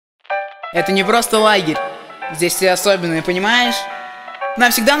Это не просто лагерь. Здесь все особенные, понимаешь?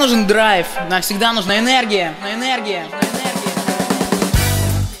 Нам всегда нужен драйв, нам всегда нужна энергия.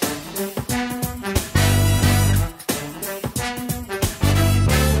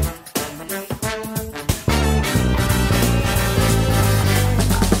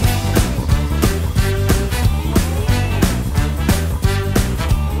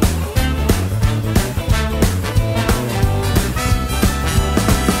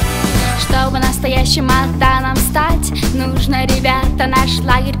 Чтобы настоящим атаном стать, нужно, ребята, наш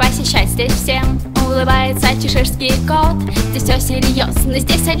лагерь посещать. Здесь всем улыбается чеширский кот. Здесь все серьезно,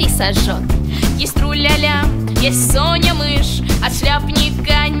 здесь Алиса жжет. Есть тру-ля-ля, есть Соня мышь. От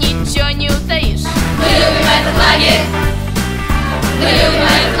шляпника ничего не утаишь. Мы любим этот лагерь. Мы любим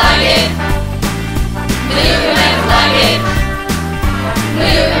этот лагерь. Мы любим этот лагерь. Мы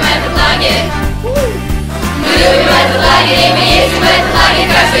любим этот лагерь. Мы любим этот лагерь, и мы ездим в этот лагерь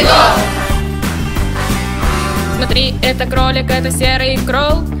каждый год. Смотри, это кролик, это серый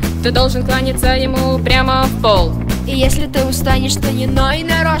кролл. Ты должен кланяться ему прямо в пол. И если ты устанешь, то не ной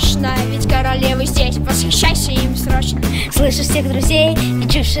нарочно. Ведь королевы здесь, восхищайся им срочно. Слышишь всех друзей и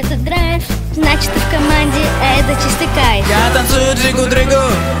чушь этот драйв, значит ты в команде, а это чистый кайф. Я танцую джигу-дригу.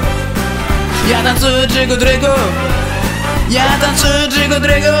 Я танцую джигу-дригу. Я танцую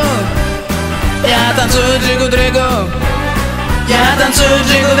джигу-дригу. Я танцую джигу-дригу. Я танцую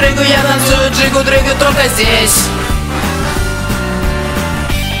джигу-дригу. Я танцую джигу-дригу только здесь.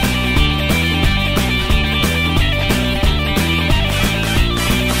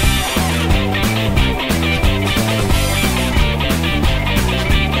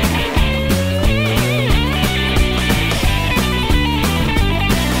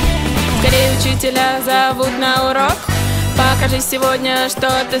 Скорее учителя зовут на урок. Покажи сегодня, что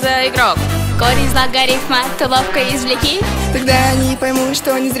ты за игрок. Корень из логарифма ты ловко извлеки. Тогда они поймут,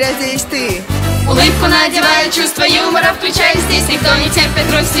 что не зря здесь ты. Улыбку надевай, чувство юмора включай. Здесь никто не терпит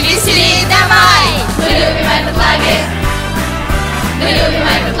грусти, веселее давай. Мы любим этот лагерь. Мы любим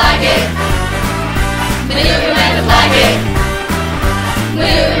этот лагерь. Мы любим этот лагерь. Мы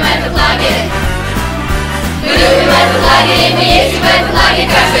любим этот лагерь. Мы любим этот лагерь, и мы ездим в этот лагерь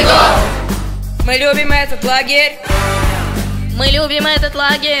каждый год. Мы любим этот лагерь. Мы любим этот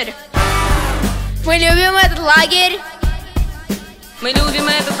лагерь. Мы любим этот лагерь. Мы любим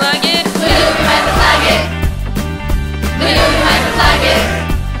этот лагерь. Мы любим этот лагерь. Мы любим этот лагерь.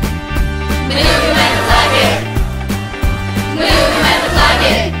 Мы любим этот лагерь. Мы любим этот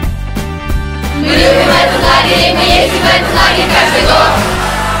лагерь. Мы любим этот лагерь, и мы ездим в этот лагерь каждый год.